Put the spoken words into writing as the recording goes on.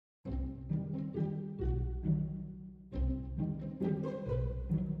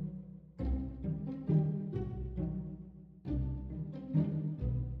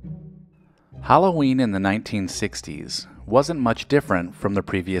Halloween in the 1960s wasn't much different from the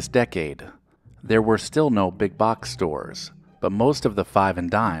previous decade. There were still no big box stores, but most of the five and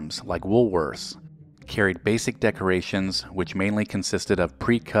dimes, like Woolworths, carried basic decorations which mainly consisted of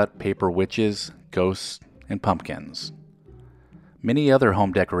pre-cut paper witches, ghosts, and pumpkins. Many other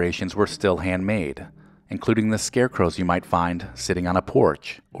home decorations were still handmade, including the scarecrows you might find sitting on a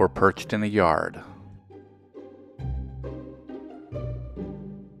porch or perched in a yard.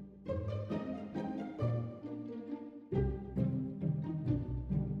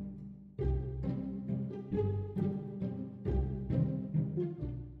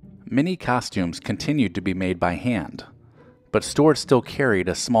 Many costumes continued to be made by hand, but stores still carried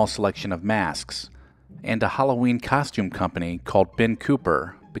a small selection of masks, and a Halloween costume company called Ben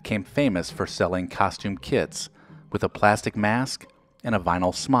Cooper became famous for selling costume kits with a plastic mask and a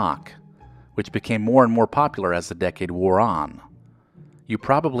vinyl smock, which became more and more popular as the decade wore on. You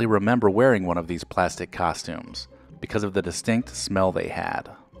probably remember wearing one of these plastic costumes because of the distinct smell they had.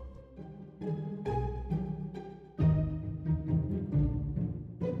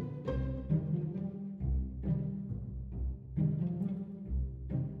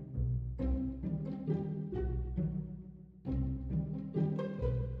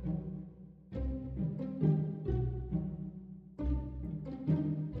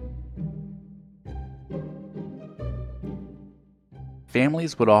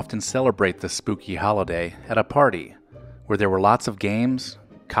 Families would often celebrate the spooky holiday at a party where there were lots of games,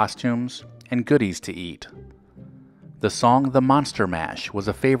 costumes, and goodies to eat. The song The Monster Mash was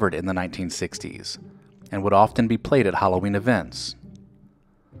a favorite in the 1960s and would often be played at Halloween events.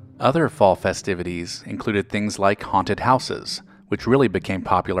 Other fall festivities included things like haunted houses, which really became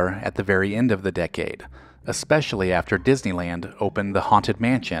popular at the very end of the decade, especially after Disneyland opened the Haunted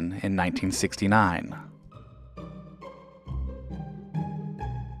Mansion in 1969.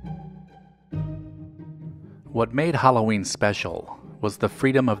 What made Halloween special was the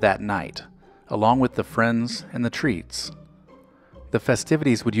freedom of that night, along with the friends and the treats. The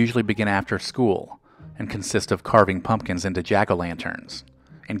festivities would usually begin after school and consist of carving pumpkins into jack-o'-lanterns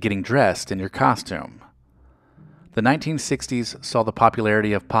and getting dressed in your costume. The 1960s saw the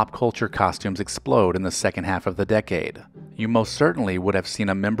popularity of pop culture costumes explode in the second half of the decade. You most certainly would have seen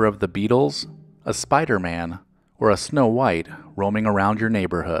a member of the Beatles, a Spider-Man, or a Snow White roaming around your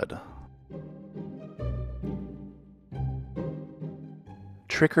neighborhood.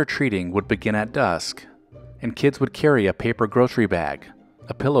 Trick-or-treating would begin at dusk, and kids would carry a paper grocery bag,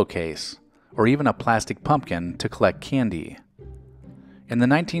 a pillowcase, or even a plastic pumpkin to collect candy. In the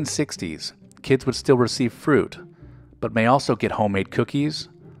 1960s, kids would still receive fruit, but may also get homemade cookies,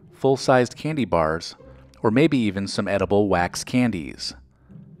 full-sized candy bars, or maybe even some edible wax candies.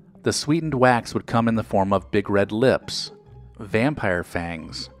 The sweetened wax would come in the form of big red lips, vampire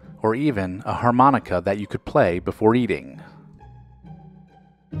fangs, or even a harmonica that you could play before eating.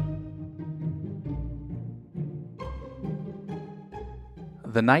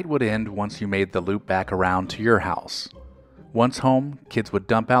 The night would end once you made the loop back around to your house. Once home, kids would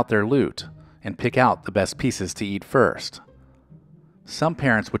dump out their loot and pick out the best pieces to eat first. Some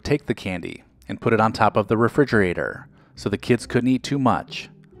parents would take the candy and put it on top of the refrigerator so the kids couldn't eat too much,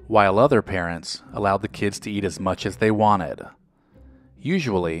 while other parents allowed the kids to eat as much as they wanted.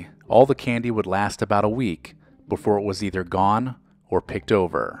 Usually, all the candy would last about a week before it was either gone or picked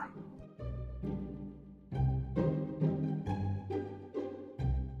over.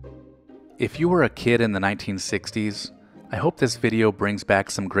 If you were a kid in the 1960s, I hope this video brings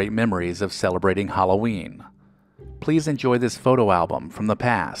back some great memories of celebrating Halloween. Please enjoy this photo album from the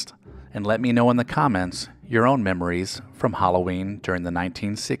past and let me know in the comments your own memories from Halloween during the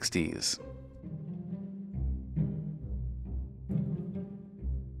 1960s.